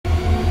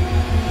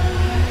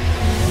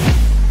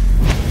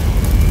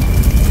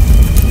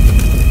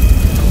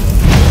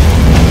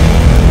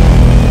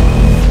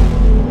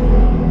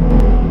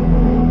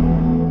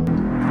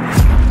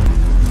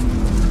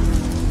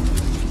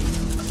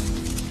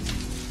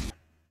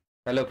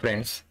Hello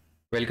friends,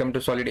 welcome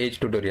to Solid Edge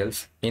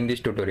tutorials. In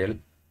this tutorial,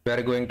 we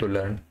are going to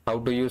learn how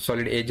to use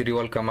Solid Edge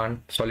revolve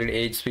command, Solid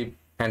Edge sweep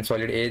and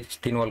Solid Edge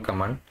thin wall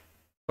command.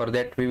 For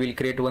that, we will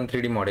create one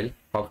 3D model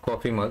of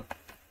coffee mug.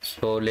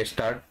 So let's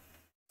start.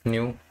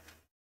 New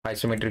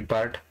isometric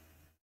part.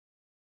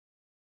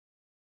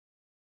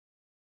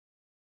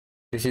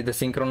 This is the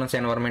synchronous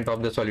environment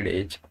of the Solid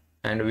Edge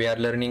and we are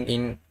learning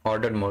in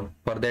ordered mode.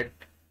 For that,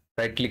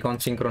 right click on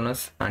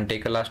synchronous and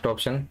take a last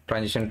option,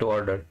 transition to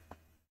ordered.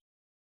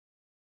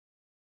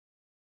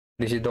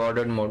 This is the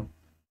ordered mode.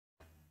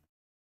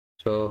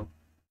 So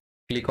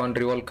click on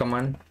revolve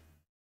command,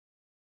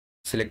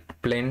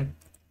 select plane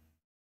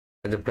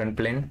as a front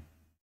plane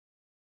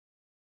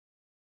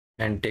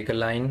and take a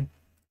line,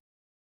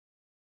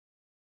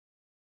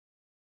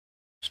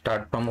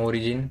 start from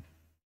origin.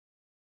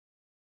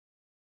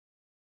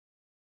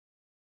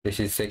 This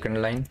is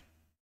second line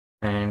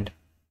and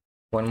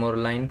one more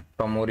line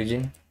from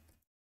origin.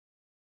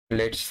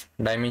 Let's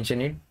dimension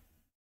it.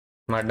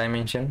 Smart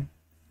dimension.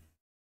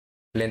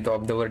 Length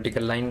of the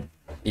vertical line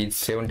is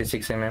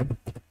 76 mm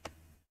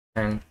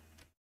and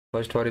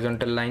first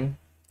horizontal line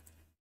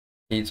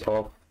is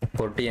of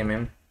 40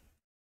 mm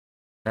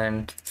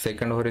and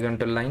second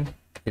horizontal line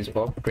is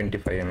of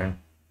 25 mm.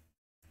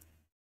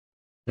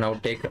 Now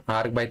take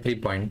arc by 3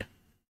 point.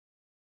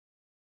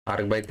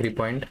 Arc by 3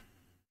 point.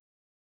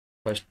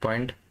 First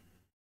point,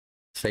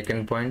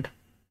 second point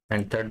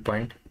and third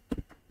point.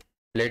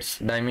 Let's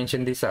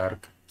dimension this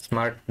arc.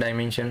 Smart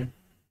dimension.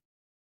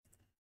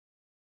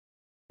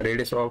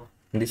 Radius of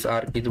this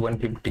arc is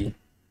 150.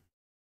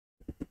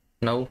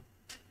 Now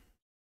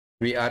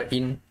we are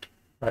in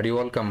a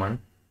revolve command.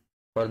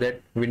 For that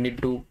we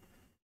need to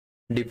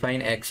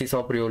define axis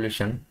of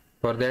revolution.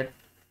 For that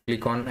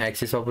click on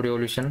axis of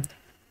revolution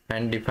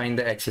and define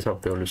the axis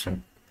of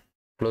revolution.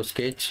 Close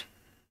sketch.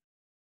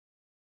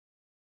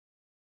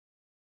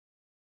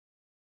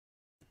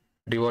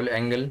 Revolve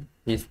angle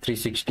is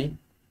 360.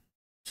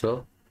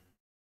 So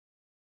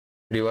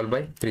revolve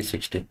by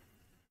 360.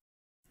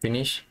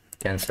 Finish.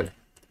 Cancel.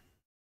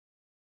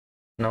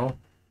 Now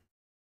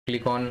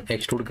click on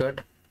extrude cut,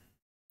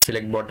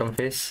 select bottom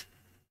face,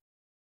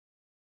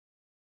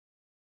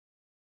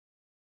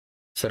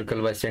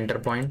 circle by center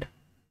point,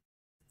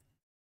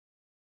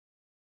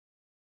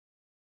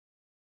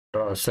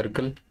 draw a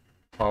circle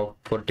of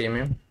 40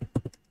 mm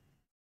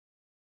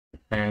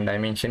and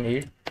dimension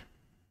it.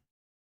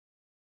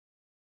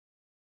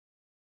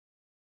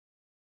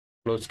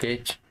 Close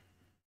sketch.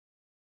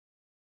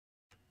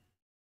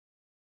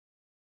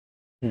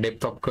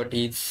 Depth of cut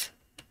is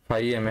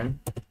 5 mm.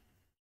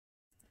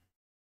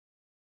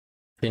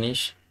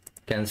 Finish.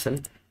 Cancel.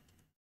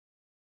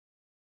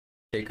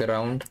 Take a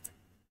round.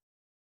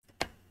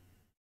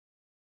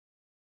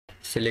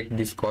 Select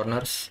these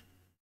corners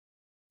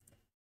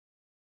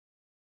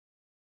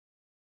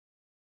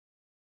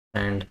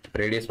and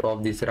radius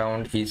of this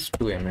round is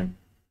 2 mm.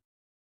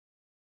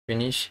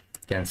 Finish.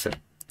 Cancel.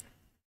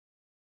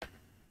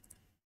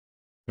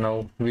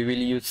 Now we will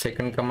use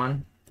second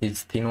command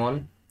is thin wall.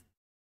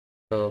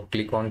 So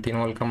click on thin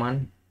wall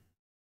command.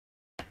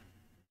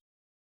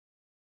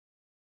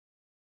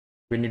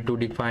 We need to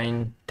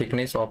define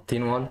thickness of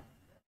thin wall,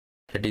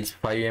 that is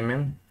 5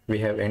 mm. We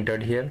have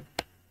entered here.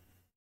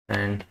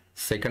 And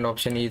second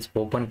option is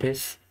open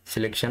face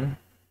selection.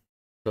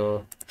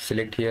 So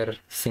select here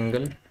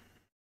single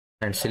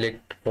and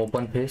select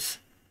open face.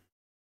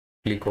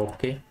 Click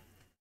OK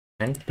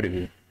and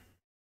preview.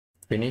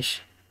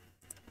 Finish.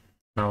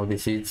 Now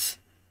this is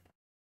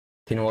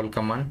thin wall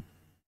command.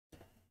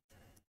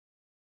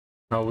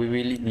 Now we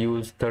will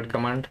use third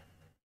command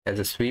as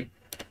a sweep.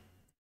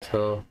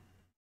 So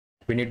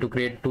we need to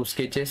create two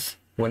sketches.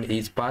 One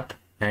is path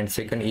and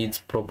second is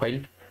profile,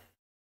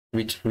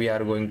 which we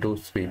are going to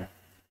sweep.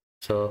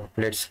 So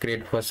let's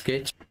create first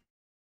sketch.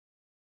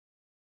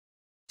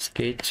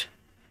 Sketch,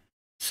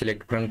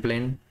 select front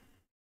plane.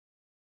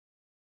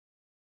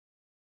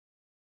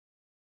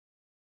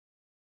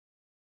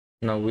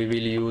 Now we will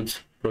use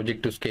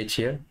project to sketch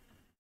here.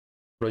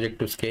 Project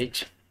to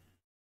sketch,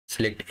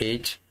 select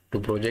edge to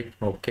project.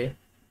 Okay,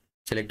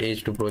 select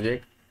edge to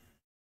project.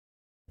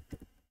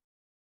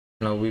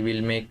 Now we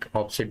will make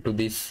offset to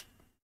this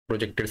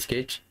projected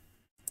sketch.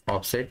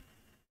 Offset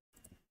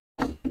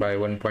by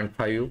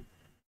 1.5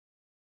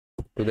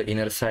 to the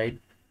inner side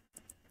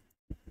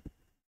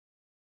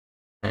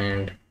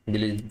and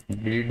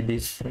delete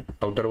this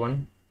outer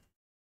one.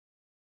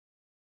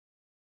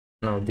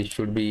 Now this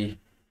should be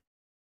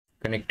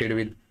connected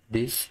with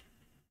this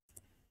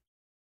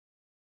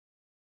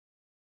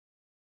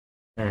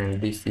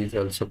and this is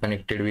also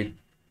connected with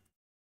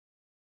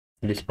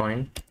this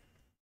point.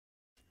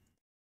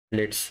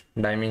 Let's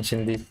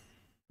dimension this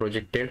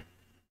projected,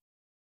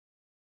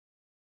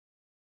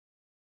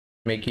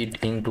 make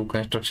it into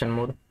construction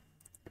mode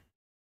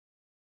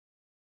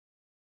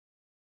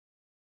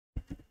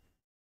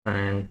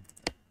and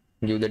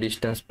give the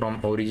distance from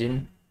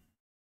origin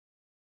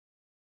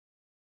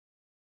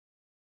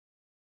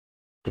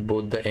to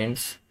both the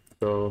ends,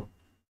 so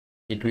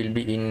it will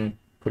be in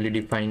fully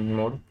defined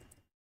mode.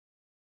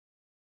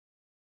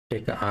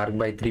 Take an arc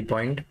by 3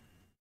 point.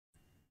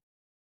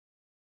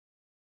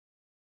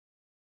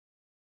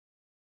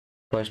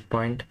 First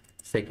point,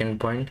 second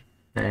point,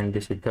 and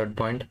this is third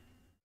point.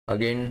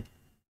 Again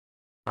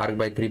arc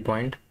by 3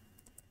 point.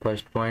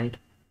 First point,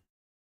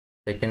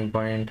 second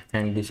point,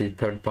 and this is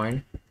third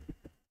point.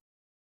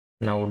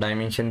 Now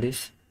dimension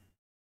this.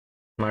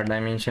 Smart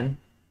dimension.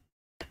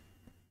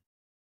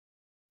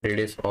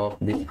 Radius of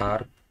this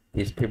arc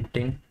is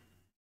 15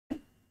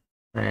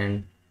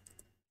 and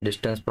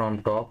distance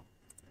from top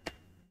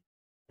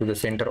to the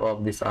center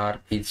of this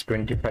arc is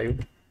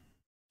 25.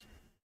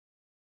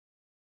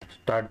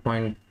 Start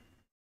point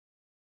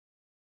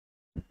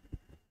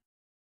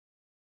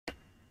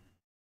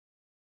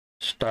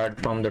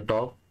from the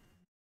top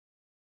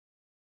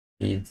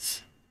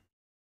is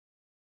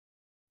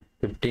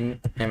 15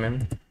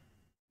 mm,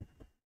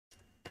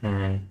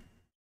 and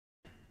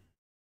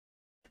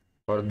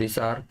for this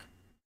arc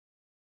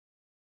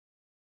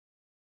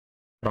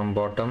from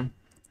bottom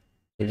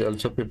is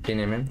also 15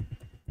 mm.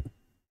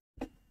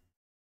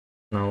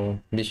 Now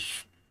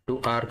these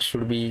two arcs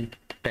should be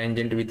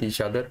tangent with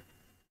each other,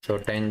 so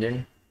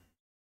tangent,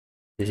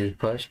 this is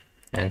first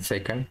and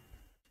second.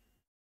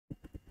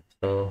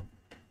 So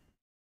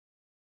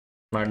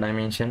smart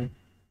dimension,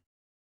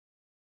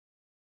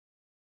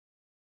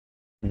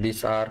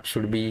 this arc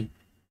should be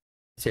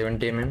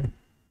 70 mm,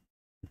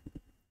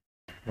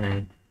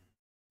 and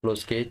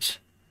close sketch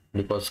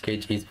because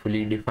sketch is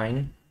fully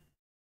defined.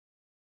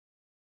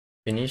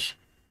 Finish,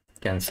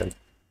 cancel.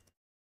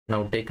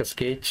 Now take a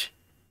sketch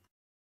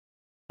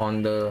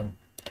on the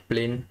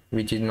plane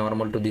which is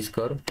normal to this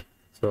curve.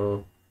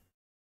 So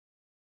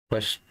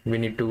first we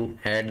need to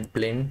add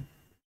plane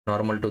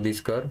normal to this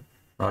curve,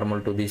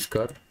 normal to this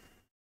curve.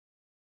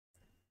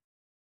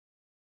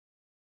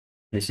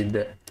 This is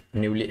the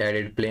newly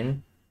added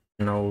plane.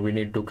 Now we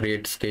need to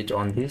create sketch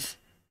on this.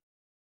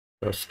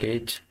 So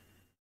sketch,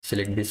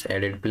 select this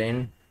added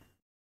plane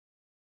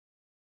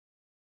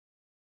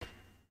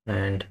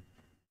and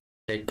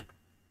take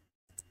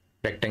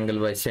rectangle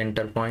by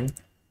center point.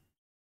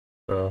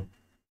 So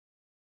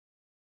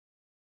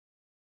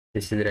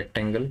this is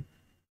rectangle.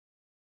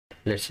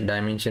 Let's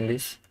dimension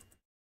this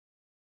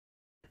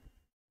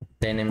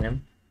 10 mm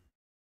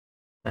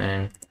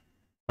and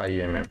 5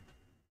 mm.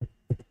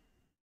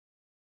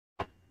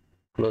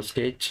 Close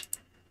sketch.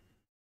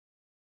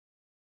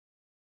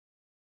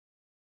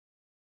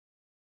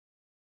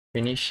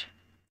 Finish,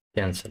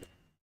 cancel.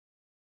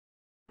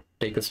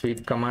 Take a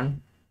sweep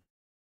command.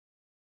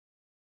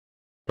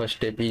 First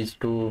step is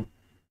to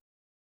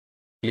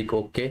click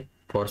OK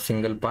for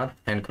single path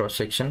and cross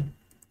section.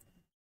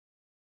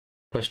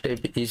 First step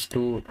is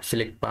to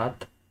select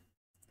path,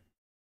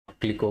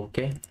 click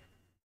OK,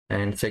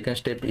 and second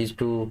step is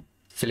to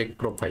select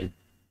profile.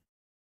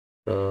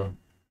 So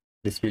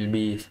this will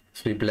be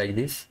sweep like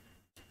this.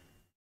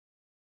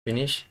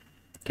 Finish,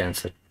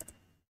 cancel.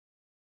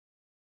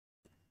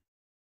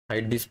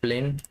 Hide this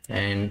plane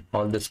and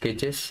all the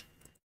sketches.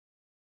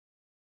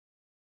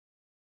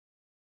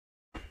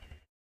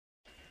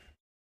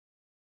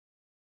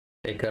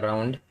 Take a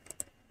round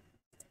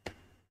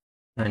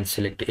and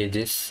select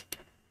edges.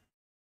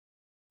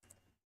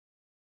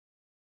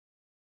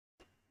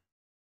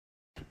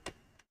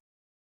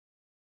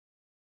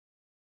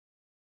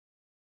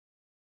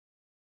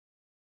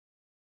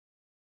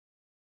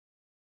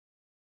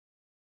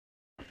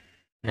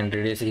 And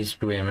radius is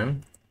 2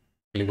 mm.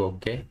 Click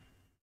OK,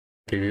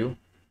 preview,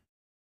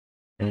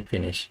 and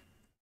finish.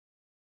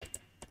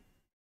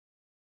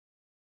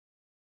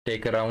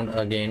 Take a round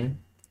again,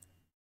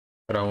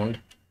 round,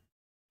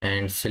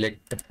 and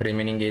select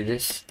remaining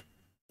edges,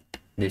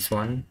 this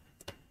one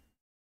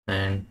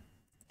and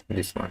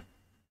this one.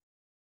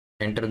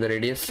 Enter the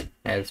radius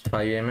as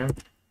 5 mm,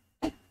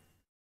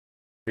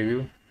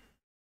 preview,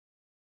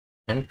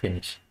 and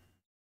finish.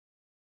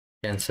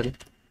 Cancel.